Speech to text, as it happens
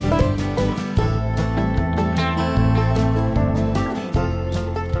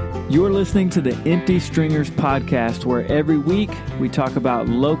You're listening to the Empty Stringers podcast, where every week we talk about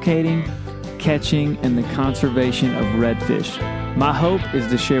locating, catching, and the conservation of redfish. My hope is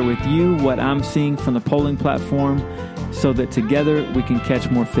to share with you what I'm seeing from the polling platform so that together we can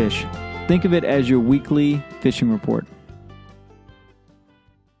catch more fish. Think of it as your weekly fishing report.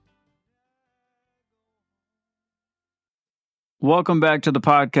 Welcome back to the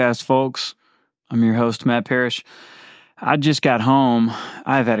podcast, folks. I'm your host, Matt Parrish. I just got home.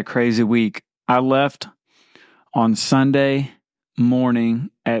 I've had a crazy week. I left on Sunday morning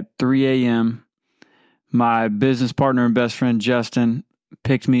at 3 a.m. My business partner and best friend, Justin,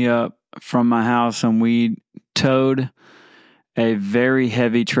 picked me up from my house, and we towed a very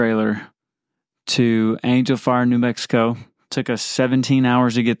heavy trailer to Angel Fire, New Mexico. Took us 17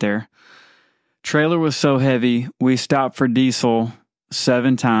 hours to get there. Trailer was so heavy, we stopped for diesel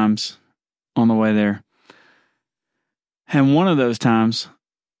 7 times on the way there. And one of those times,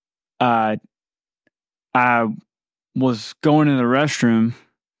 I was going in the restroom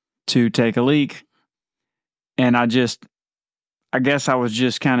to take a leak, and I guess I was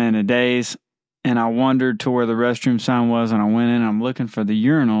just kind of in a daze, and I wandered to where the restroom sign was, and I went in, and I'm looking for the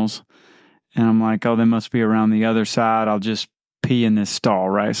urinals, and I'm like, oh, they must be around the other side. I'll just pee in this stall,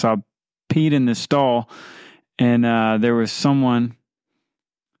 right? So I peed in this stall, and there was someone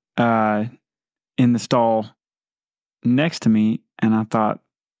in the stall next to me, and I thought,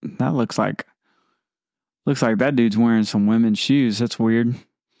 that looks like that dude's wearing some women's shoes. That's weird.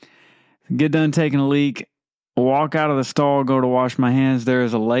 Get done taking a leak, walk out of the stall, go to wash my hands. There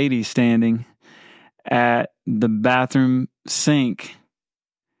is a lady standing at the bathroom sink,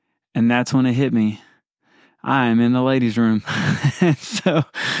 and that's when it hit me. I am in the ladies' room. So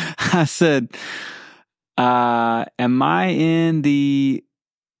I said, am I in the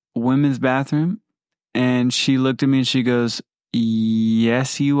women's bathroom? And she looked at me and she goes,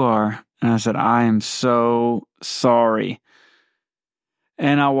 yes, you are. And I said, I am so sorry.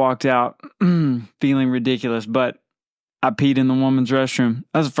 And I walked out feeling ridiculous, but I peed in the woman's restroom.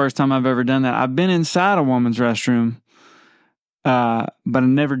 That's the first time I've ever done that. I've been inside a woman's restroom, but I've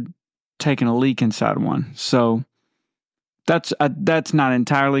never taken a leak inside one. So that's not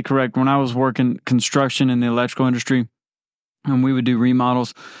entirely correct. When I was working construction in the electrical industry and we would do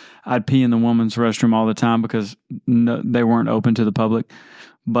remodels, I'd pee in the woman's restroom all the time because they weren't open to the public.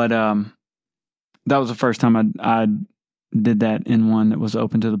 But that was the first time I did that in one that was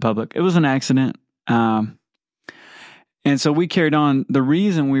open to the public. It was an accident. And so we carried on. The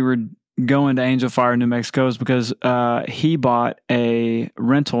reason we were going to Angel Fire, New Mexico is because he bought a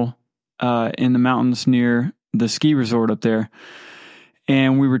rental in the mountains near the ski resort up there.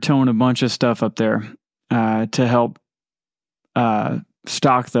 And we were towing a bunch of stuff up there to help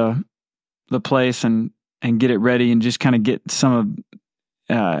stock the place and get it ready and just kind of get some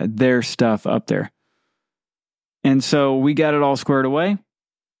of their stuff up there. And so we got it all squared away.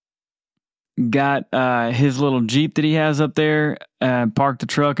 Got his little Jeep that he has up there, parked the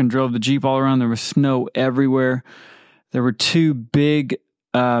truck and drove the Jeep all around. There was snow everywhere. There were 2 big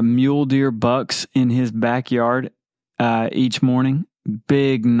mule deer bucks in his backyard each morning.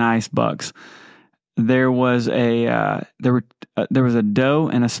 Big, nice bucks. There was a doe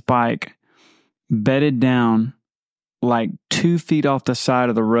and a spike bedded down like 2 feet off the side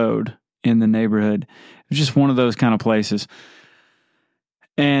of the road in the neighborhood. It was just one of those kind of places.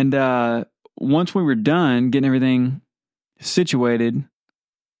 And once we were done getting everything situated,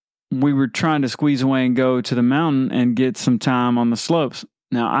 we were trying to squeeze away and go to the mountain and get some time on the slopes.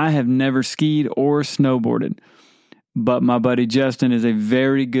 Now, I have never skied or snowboarded, but my buddy Justin is a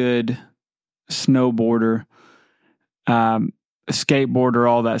very good snowboarder, skateboarder,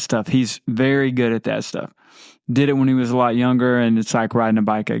 all that stuff. He's very good at that stuff. Did it when he was a lot younger, and it's like riding a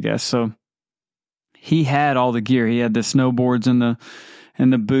bike, I guess. So he had all the gear. He had the snowboards and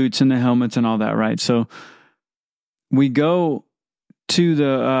the boots and the helmets and all that, right? So we go to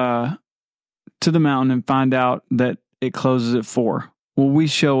the mountain and find out that it closes at 4. Well, we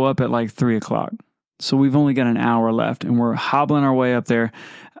show up at like 3 o'clock. So we've only got an hour left, and we're hobbling our way up there.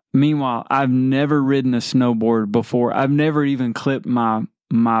 Meanwhile, I've never ridden a snowboard before. I've never even clipped my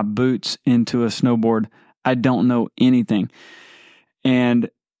boots into a snowboard. I don't know anything. And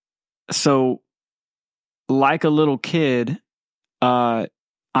so, like a little kid,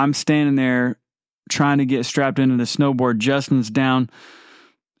 I'm standing there trying to get strapped into the snowboard. Justin's down,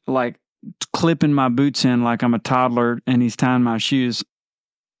 like clipping my boots in like I'm a toddler, and he's tying my shoes.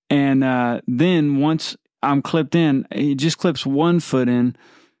 And then once I'm clipped in, he just clips one foot in,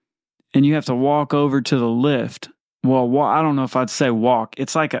 and you have to walk over to the lift. Well, I don't know if I'd say walk.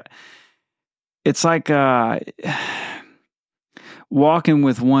 It's like walking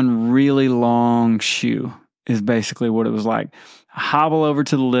with one really long shoe is basically what it was like. I hobble over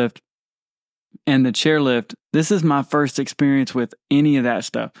to the lift, and the chairlift, this is my first experience with any of that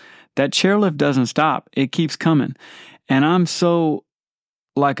stuff. That chairlift doesn't stop. It keeps coming. And I'm so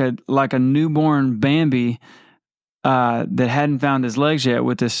like a newborn Bambi that hadn't found his legs yet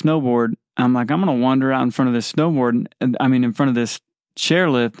with this snowboard. I'm like, I'm going to wander out in front of this snowboard, in front of this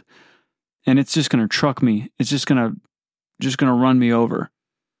chairlift, and it's just going to truck me. It's just going to run me over.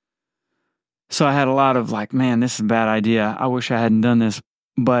 So I had a lot of like, man, this is a bad idea. I wish I hadn't done this.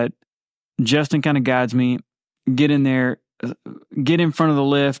 But Justin kind of guides me, get in there, get in front of the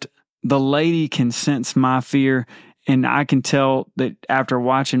lift. The lady can sense my fear, and I can tell that after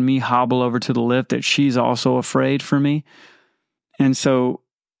watching me hobble over to the lift that she's also afraid for me. And so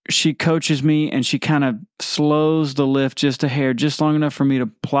she coaches me, and she kind of slows the lift just a hair, just long enough for me to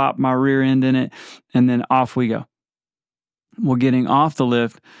plop my rear end in it, and then off we go. Well, getting off the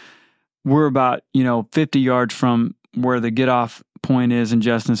lift, we're about, 50 yards from where the get off point is, and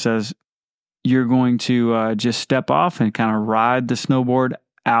Justin says, you're going to just step off and kind of ride the snowboard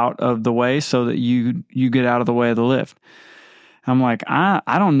out of the way so that you get out of the way of the lift. I'm like,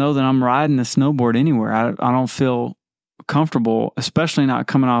 I don't know that I'm riding the snowboard anywhere. I don't feel comfortable, especially not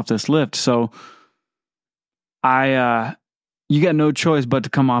coming off this lift. So you got no choice but to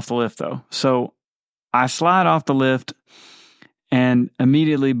come off the lift though. So I slide off the lift, and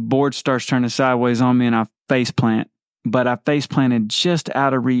immediately board starts turning sideways on me, and I face plant. But I face planted just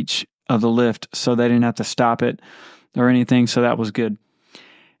out of reach of the lift, so they didn't have to stop it or anything. So that was good.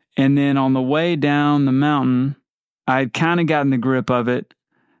 And then on the way down the mountain, I'd kind of gotten the grip of it,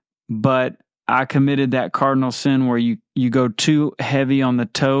 but I committed that cardinal sin where you go too heavy on the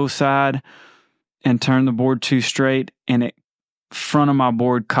toe side and turn the board too straight, and it front of my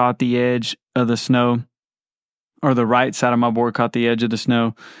board caught the edge of the snow, or the right side of my board caught the edge of the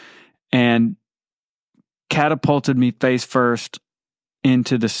snow, and catapulted me face first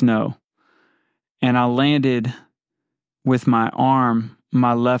into the snow. And I landed with my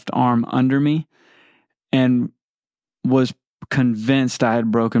left arm under me, and was convinced I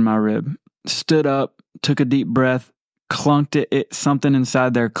had broken my rib. Stood up, took a deep breath, clunked it, something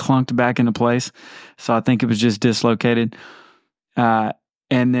inside there clunked back into place. So I think it was just dislocated. And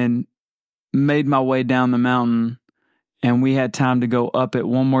then made my way down the mountain, and we had time to go up it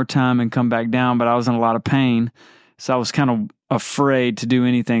one more time and come back down, but I was in a lot of pain. So I was kind of afraid to do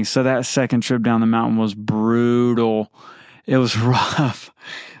anything. So that second trip down the mountain was brutal. It was rough,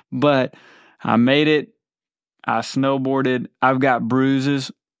 but I made it. I snowboarded. I've got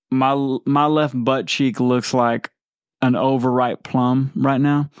bruises. My left butt cheek looks like an overripe plum right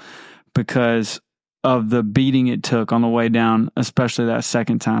now because of the beating it took on the way down, especially that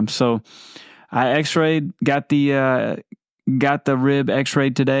second time. So I x-rayed, got the rib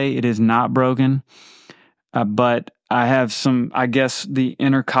x-rayed today. It is not broken, but I have some, I guess the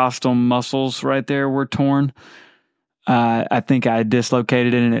intercostal muscles right there were torn. I think I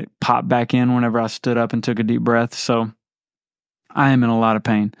dislocated it, and it popped back in whenever I stood up and took a deep breath. So I am in a lot of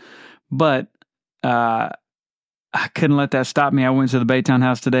pain, but I couldn't let that stop me. I went to the Baytown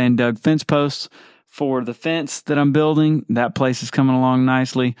house today and dug fence posts for the fence that I'm building. That place is coming along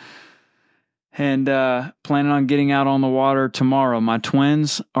nicely, and planning on getting out on the water tomorrow. My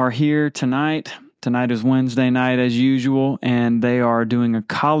twins are here tonight. Tonight is Wednesday night as usual, and they are doing a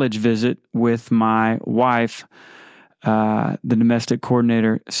college visit with my wife. The domestic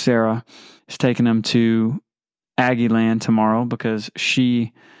coordinator, Sarah, is taking them to Aggie Land tomorrow because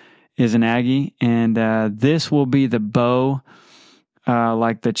she is an Aggie. And this will be the bow,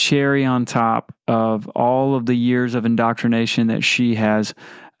 like the cherry on top of all of the years of indoctrination that she has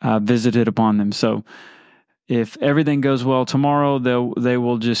visited upon them. So if everything goes well tomorrow, they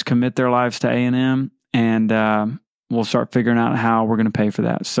will just commit their lives to A&M, and we'll start figuring out how we're going to pay for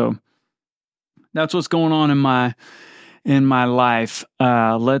that. So that's what's going on in my life.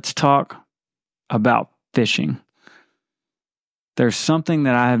 Let's talk about fishing. There's something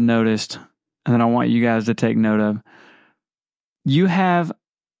that I have noticed and that I want you guys to take note of. You have,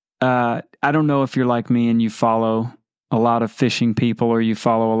 I don't know if you're like me and you follow a lot of fishing people or you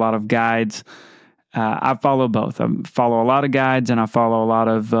follow a lot of guides. I follow both. I follow a lot of guides and I follow a lot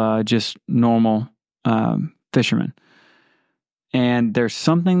of just normal fishermen. And there's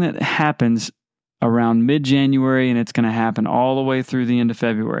something that happens around mid-January, and it's going to happen all the way through the end of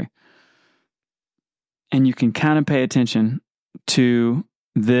February. And you can kind of pay attention to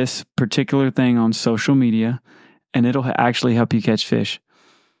this particular thing on social media, and it'll actually help you catch fish.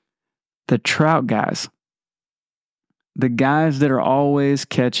 The trout guys. The guys that are always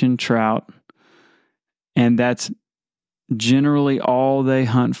catching trout, and that's generally all they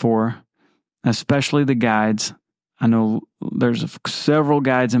hunt for, especially the guides. I know there's several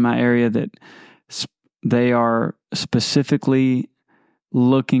guides in my area that they are specifically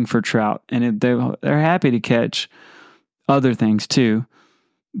looking for trout, and they're happy to catch other things too,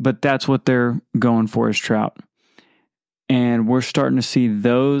 but that's what they're going for is trout. And we're starting to see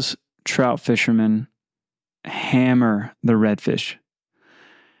those trout fishermen hammer the redfish.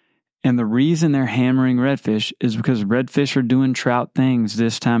 And the reason they're hammering redfish is because redfish are doing trout things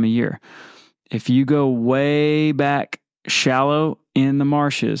this time of year. If you go way back shallow in the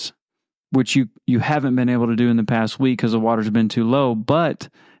marshes, which you haven't been able to do in the past week because the water's been too low, but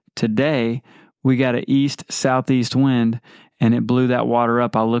today we got an east-southeast wind and it blew that water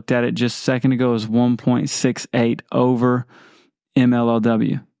up. I looked at it just a second ago. It was 1.68 over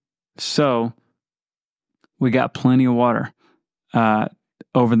MLLW. So we got plenty of water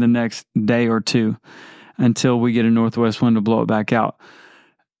over the next day or two until we get a northwest wind to blow it back out.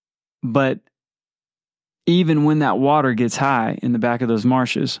 But even when that water gets high in the back of those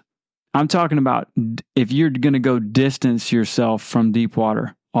marshes, I'm talking about if you're going to go distance yourself from deep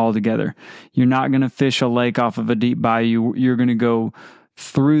water altogether, you're not going to fish a lake off of a deep bayou. You're going to go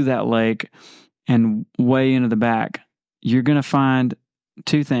through that lake and way into the back. You're going to find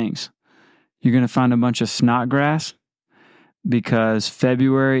two things. You're going to find a bunch of snodgrass, because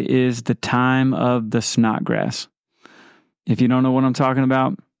February is the time of the snodgrass. If you don't know what I'm talking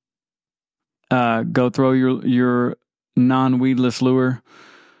about, go throw your non-weedless lure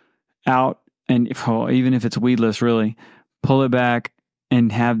out, and even if it's weedless, really, pull it back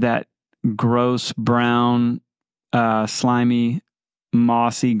and have that gross brown, slimy,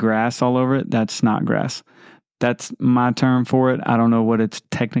 mossy grass all over it. That's snodgrass. That's my term for it. I don't know what it's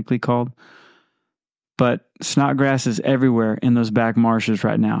technically called. But snodgrass is everywhere in those back marshes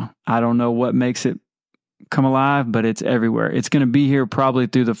right now. I don't know what makes it come alive, but it's everywhere. It's going to be here probably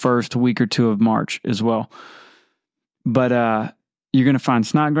through the first week or two of March as well. But you're going to find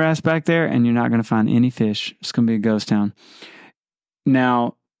snodgrass back there, and you're not going to find any fish. It's going to be a ghost town.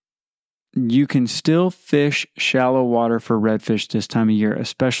 Now, you can still fish shallow water for redfish this time of year,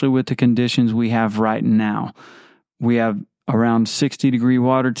 especially with the conditions we have right now. We have around 60-degree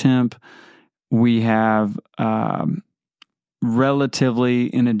water temp. We have relatively,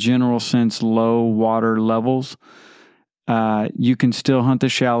 in a general sense, low water levels. You can still hunt the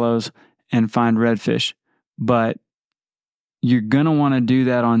shallows and find redfish, but you're going to want to do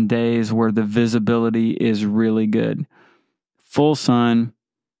that on days where the visibility is really good. Full sun,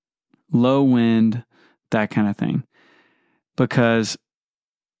 low wind, that kind of thing. Because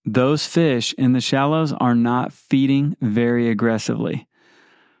those fish in the shallows are not feeding very aggressively.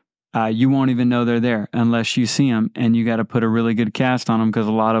 You won't even know they're there unless you see them, and you got to put a really good cast on them because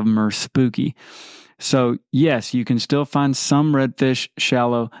a lot of them are spooky. So yes, you can still find some redfish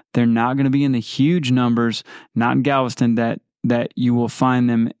shallow. They're not going to be in the huge numbers, not in Galveston, that you will find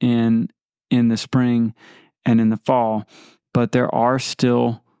them in the spring and in the fall, but there are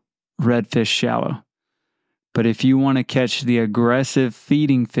still redfish shallow. But if you want to catch the aggressive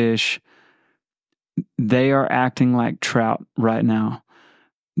feeding fish, they are acting like trout right now.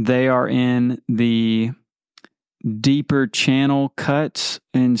 They are in the deeper channel cuts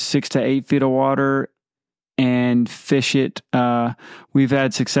in 6 to 8 feet of water and fish it. We've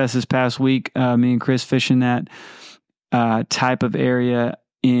had success this past week, me and Chris fishing that type of area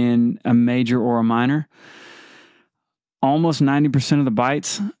in a major or a minor. Almost 90% of the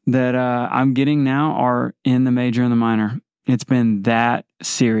bites that I'm getting now are in the major and the minor. It's been that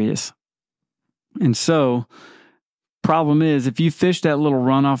serious. And so, problem is, if you fish that little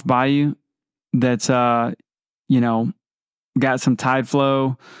runoff bayou that's, got some tide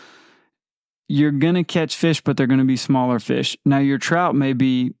flow, you're going to catch fish, but they're going to be smaller fish. Now, your trout may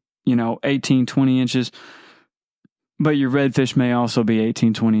be, 18, 20 inches, but your redfish may also be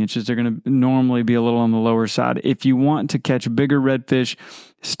 18, 20 inches. They're going to normally be a little on the lower side. If you want to catch bigger redfish,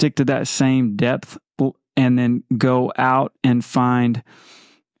 stick to that same depth and then go out and find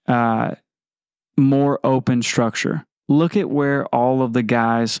more open structure. Look at where all of the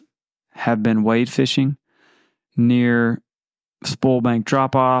guys have been wade fishing, near spool bank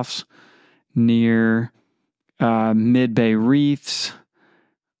drop-offs, near mid-bay reefs.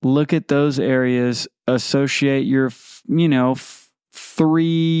 Look at those areas. Associate your,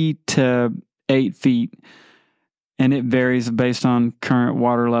 3 to 8 feet. And it varies based on current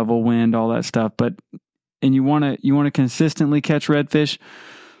water level, wind, all that stuff. And you want to consistently catch redfish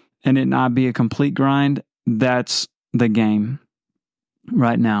and it not be a complete grind. That's the game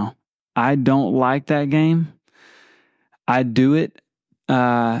right now. I don't like that game. I do it.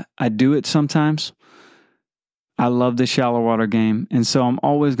 I do it sometimes. I love the shallow water game. And so I'm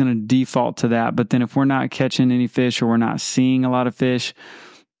always going to default to that. But then if we're not catching any fish or we're not seeing a lot of fish,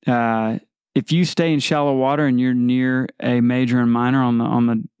 if you stay in shallow water and you're near a major and minor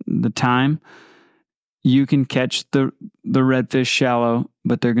on the time, you can catch the redfish shallow,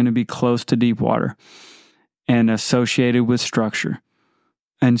 but they're going to be close to deep water and associated with structure.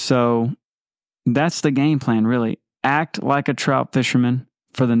 And so that's the game plan, really. Act like a trout fisherman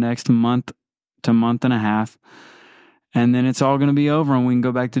for the next month to month and a half. And then it's all going to be over and we can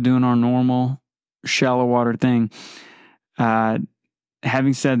go back to doing our normal shallow water thing.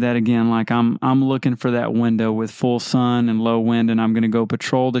 Having said that, again, like I'm looking for that window with full sun and low wind, and I'm going to go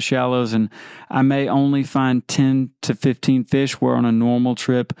patrol the shallows, and I may only find 10 to 15 fish, where on a normal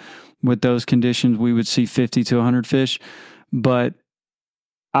trip with those conditions, we would see 50 to 100 fish. But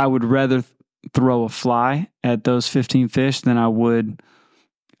I would rather throw a fly at those 15 fish than I would,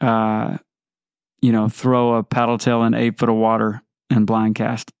 throw a paddle tail in 8 foot of water and blind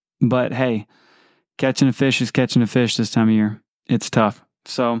cast. But hey, catching a fish is catching a fish this time of year. It's tough.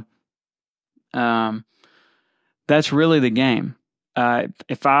 So, that's really the game.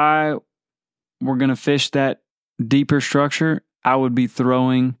 If I were going to fish that deeper structure, I would be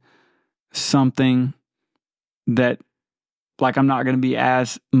throwing something that, like, I'm not going to be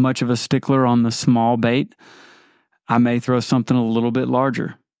as much of a stickler on the small bait. I may throw something a little bit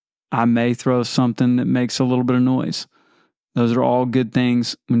larger. I may throw something that makes a little bit of noise. Those are all good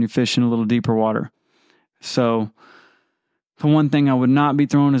things when you're fishing a little deeper water. So the one thing I would not be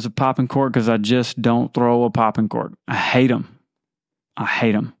throwing is a popping cork, because I just don't throw a popping cork. I hate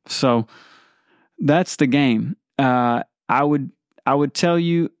them. So that's the game. I would tell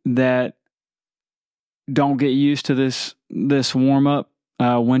you that don't get used to this warm up.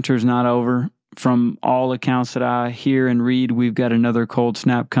 Winter's not over. From all accounts that I hear and read, we've got another cold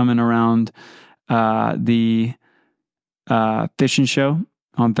snap coming around the fishing show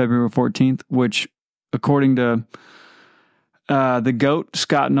on February 14th, which, according to the GOAT,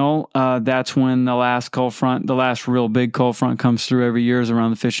 Scott Knoll, that's when the last real big cold front comes through every year, is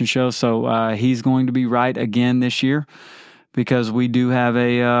around the fishing show. So he's going to be right again this year, because we do have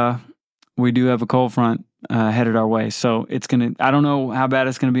a cold front headed our way. So I don't know how bad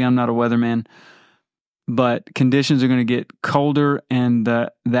it's gonna be. I'm not a weatherman, but conditions are gonna get colder, and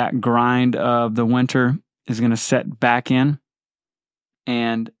that grind of the winter is gonna set back in,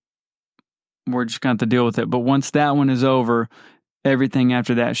 and we're just going to have to deal with it. But once that one is over, everything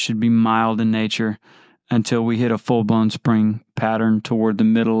after that should be mild in nature until we hit a full-blown spring pattern toward the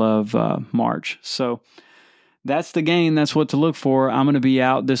middle of March. So that's the game. That's what to look for. I'm going to be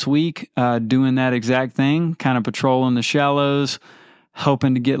out this week doing that exact thing, kind of patrolling the shallows,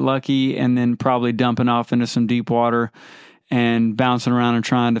 hoping to get lucky, and then probably dumping off into some deep water and bouncing around and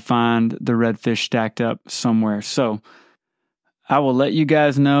trying to find the redfish stacked up somewhere. So I will let you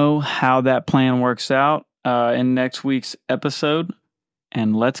guys know how that plan works out in next week's episode.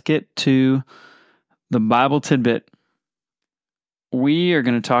 And let's get to the Bible tidbit. We are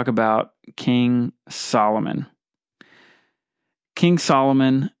going to talk about King Solomon. King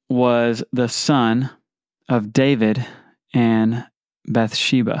Solomon was the son of David and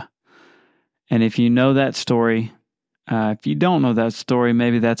Bathsheba. And if you know that story, if you don't know that story,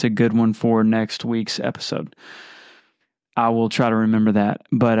 maybe that's a good one for next week's episode. I will try to remember that.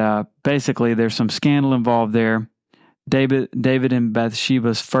 But basically, there's some scandal involved there. David and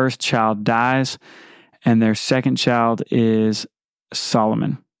Bathsheba's first child dies, and their second child is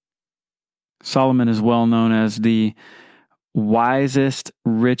Solomon. Solomon is well known as the wisest,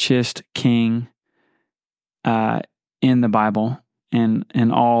 richest king in the Bible,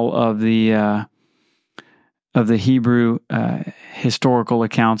 and all of the Hebrew historical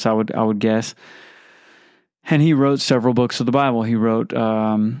accounts, I would guess. And he wrote several books of the Bible. He wrote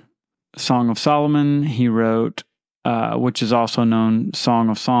Song of Solomon. He wrote, which is also known Song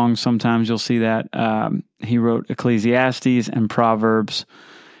of Songs. Sometimes you'll see that. He wrote Ecclesiastes and Proverbs.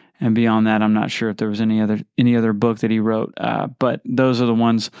 And beyond that, I'm not sure if there was any other book that he wrote. But those are the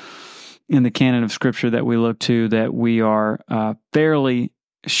ones in the canon of Scripture that we look to, that we are fairly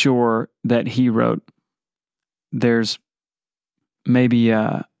sure that he wrote. There's maybe,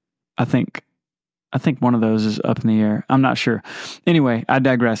 I think one of those is up in the air. I'm not sure. Anyway, I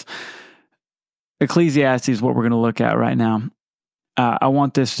digress. Ecclesiastes is what we're going to look at right now. I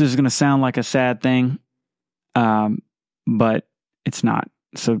want this is going to sound like a sad thing, but it's not.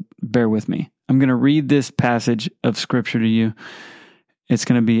 So bear with me. I'm going to read this passage of Scripture to you. It's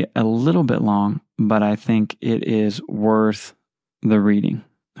going to be a little bit long, but I think it is worth the reading.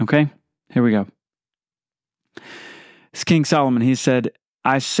 Okay? Here we go. It's King Solomon. He said,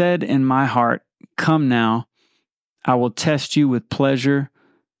 I said in my heart, come now, I will test you with pleasure.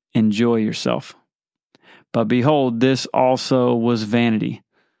 Enjoy yourself. But behold, this also was vanity.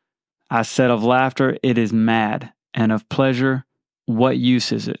 I said of laughter, it is mad, and of pleasure, what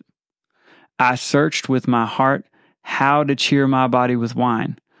use is it? I searched with my heart how to cheer my body with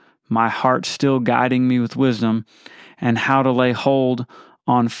wine, my heart still guiding me with wisdom, and how to lay hold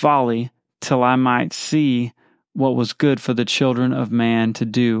on folly till I might see what was good for the children of man to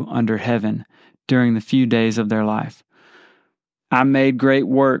do under heaven during the few days of their life. I made great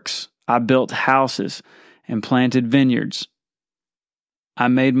works. I built houses and planted vineyards. I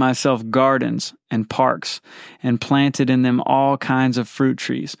made myself gardens and parks and planted in them all kinds of fruit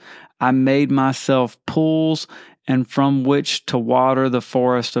trees. I made myself pools and from which to water the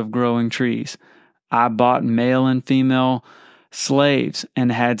forest of growing trees. I bought male and female slaves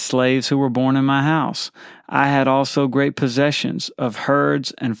and had slaves who were born in my house. I had also great possessions of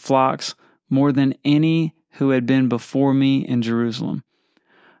herds and flocks, more than any who had been before me in Jerusalem.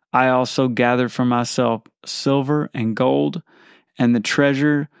 I also gathered for myself silver and gold and the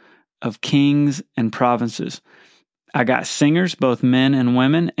treasure of kings and provinces. I got singers, both men and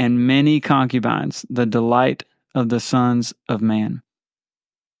women, and many concubines, the delight of the sons of man.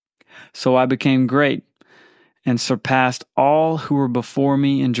 So I became great and surpassed all who were before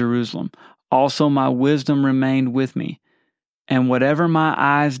me in Jerusalem. Also my wisdom remained with me, and whatever my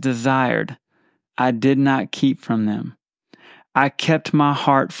eyes desired, I did not keep from them. I kept my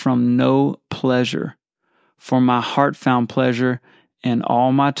heart from no pleasure, for my heart found pleasure in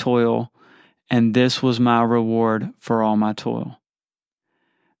all my toil, and this was my reward for all my toil.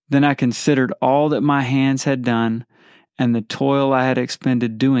 Then I considered all that my hands had done, and the toil I had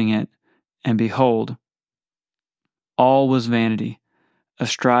expended doing it, and behold, all was vanity, a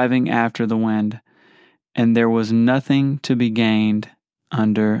striving after the wind, and there was nothing to be gained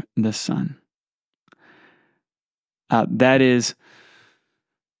under the sun. That is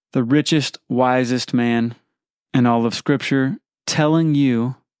the richest, wisest man in all of Scripture, telling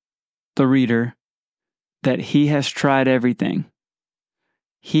you, the reader, that he has tried everything.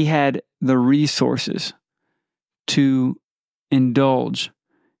 He had the resources to indulge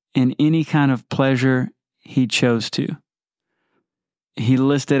in any kind of pleasure he chose to. He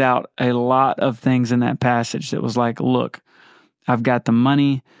listed out a lot of things in that passage that was like, look, I've got the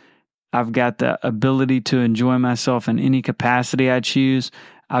money, I've got the ability to enjoy myself in any capacity I choose.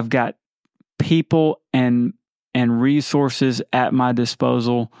 I've got people and resources at my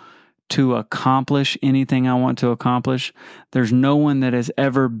disposal to accomplish anything I want to accomplish. There's no one that has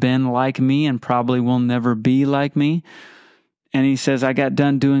ever been like me and probably will never be like me. And he says, I got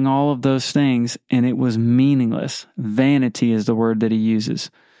done doing all of those things and it was meaningless. Vanity is the word that he uses.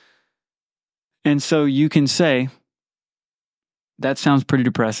 And so you can say, that sounds pretty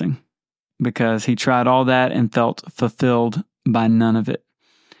depressing, because he tried all that and felt fulfilled by none of it.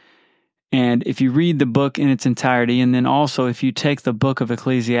 And if you read the book in its entirety, and then also if you take the book of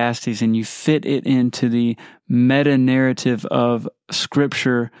Ecclesiastes and you fit it into the meta-narrative of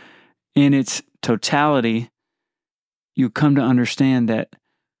Scripture in its totality, you come to understand that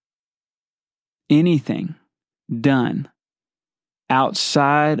anything done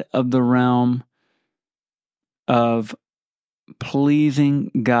outside of the realm of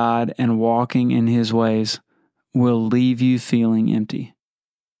pleasing God and walking in His ways will leave you feeling empty.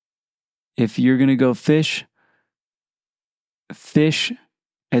 If you're going to go fish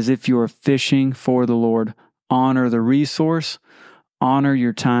as if you're fishing for the Lord. Honor the resource, honor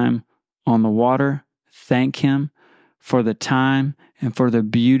your time on the water, thank Him for the time and for the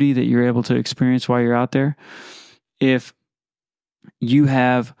beauty that you're able to experience while you're out there. If you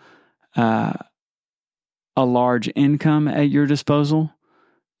have a large income at your disposal,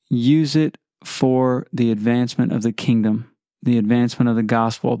 use it for the advancement of the kingdom, the advancement of the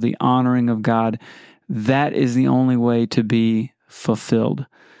gospel, the honoring of God. That is the only way to be fulfilled.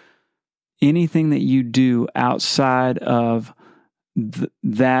 Anything that you do outside of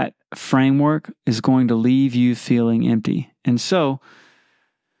that framework is going to leave you feeling empty. And so,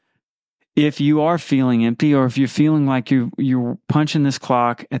 if you are feeling empty, or if you're feeling like you're punching this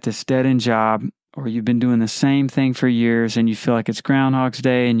clock at this dead-end job, or you've been doing the same thing for years and you feel like it's Groundhog's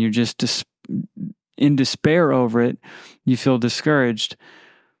Day and you're just in despair over it, you feel discouraged,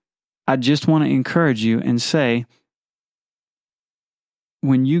 I just want to encourage you and say,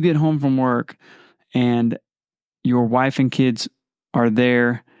 when you get home from work and your wife and kids are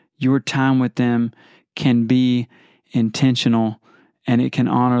there, your time with them can be intentional and it can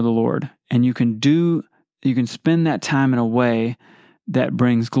honor the Lord. And you can spend that time in a way that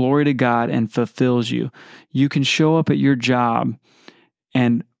brings glory to God and fulfills you. You can show up at your job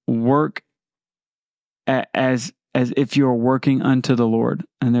and work as as if you're working unto the Lord.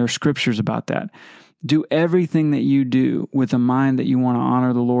 And there are scriptures about that. Do everything that you do with a mind that you want to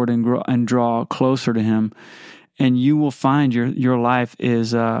honor the Lord and draw closer to Him. And you will find your life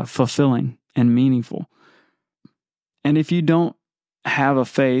is fulfilling and meaningful. And if you don't have a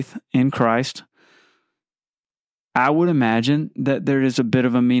faith in Christ, I would imagine that there is a bit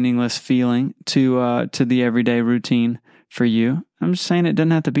of a meaningless feeling to the everyday routine for you. I'm just saying it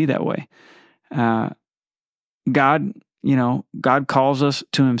doesn't have to be that way. God calls us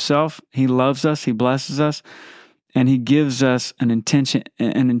to Himself. He loves us. He blesses us, and He gives us an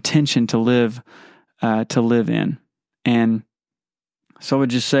intention to live in. And so I would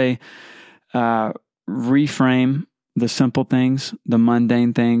just say, reframe the simple things, the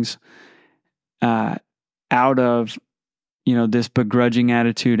mundane things, out of, this begrudging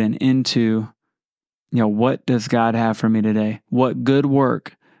attitude and into, what does God have for me today? What good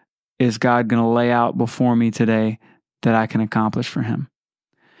work is God going to lay out before me today that I can accomplish for Him?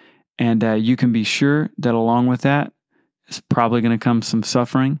 And you can be sure that along with that is probably going to come some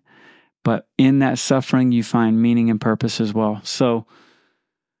suffering, but in that suffering you find meaning and purpose as well. So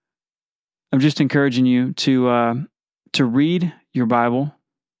I'm just encouraging you to read your Bible,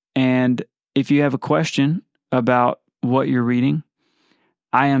 and if you have a question about what you're reading,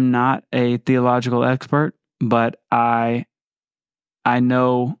 I am not a theological expert, but I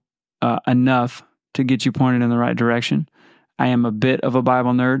know enough to get you pointed in the right direction. I am a bit of a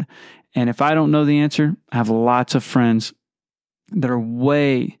Bible nerd, and if I don't know the answer, I have lots of friends that are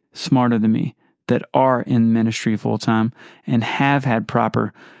way smarter than me that are in ministry full time and have had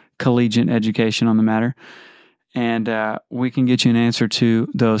proper collegiate education on the matter. And we can get you an answer to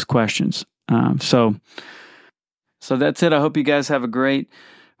those questions. So that's it. I hope you guys have a great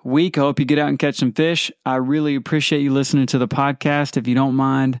week. I hope you get out and catch some fish. I really appreciate you listening to the podcast. If you don't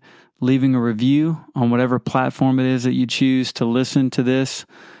mind leaving a review on whatever platform it is that you choose to listen to this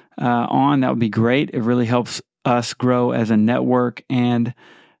on, that would be great. It really helps us grow as a network and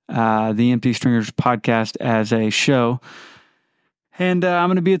the Empty Stringers podcast as a show. And I'm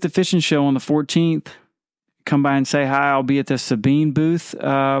going to be at the fishing show on the 14th. Come by and say hi. I'll be at the Sabine booth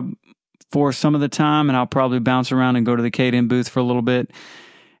for some of the time, and I'll probably bounce around and go to the Kate-In booth for a little bit.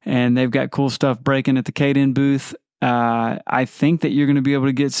 And they've got cool stuff breaking at the Kate-In booth. I think that you're going to be able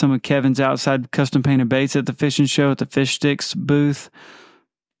to get some of Kevin's outside custom painted baits at the fishing show at the Fish Sticks booth.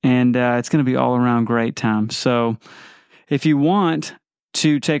 And it's going to be all around great time. So if you want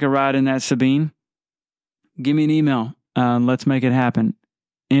to take a ride in that Sabine, give me an email. Let's make it happen.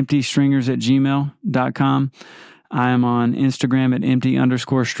 emptystringers@gmail.com. I am on Instagram at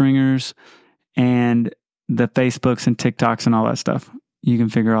empty_stringers, and the Facebooks and TikToks and all that stuff. You can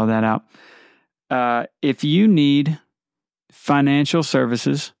figure all that out. If you need financial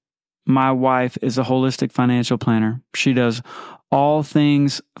services, my wife is a holistic financial planner. She does all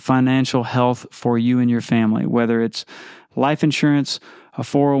things financial health for you and your family, whether it's life insurance, a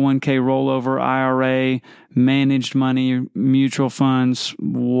 401k rollover, IRA, managed money, mutual funds,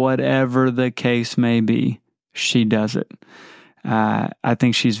 whatever the case may be, she does it. I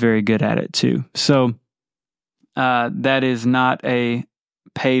think she's very good at it too. So that is not a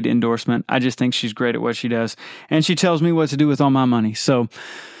paid endorsement. I just think she's great at what she does. And she tells me what to do with all my money. So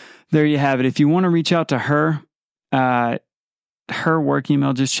there you have it. If you want to reach out to her, her work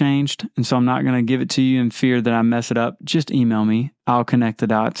email just changed, and so I'm not going to give it to you in fear that I mess it up. Just email me. I'll connect the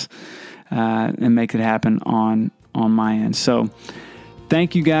dots and make it happen on my end. So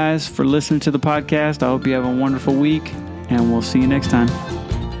thank you guys for listening to the podcast. I hope you have a wonderful week, and we'll see you next time.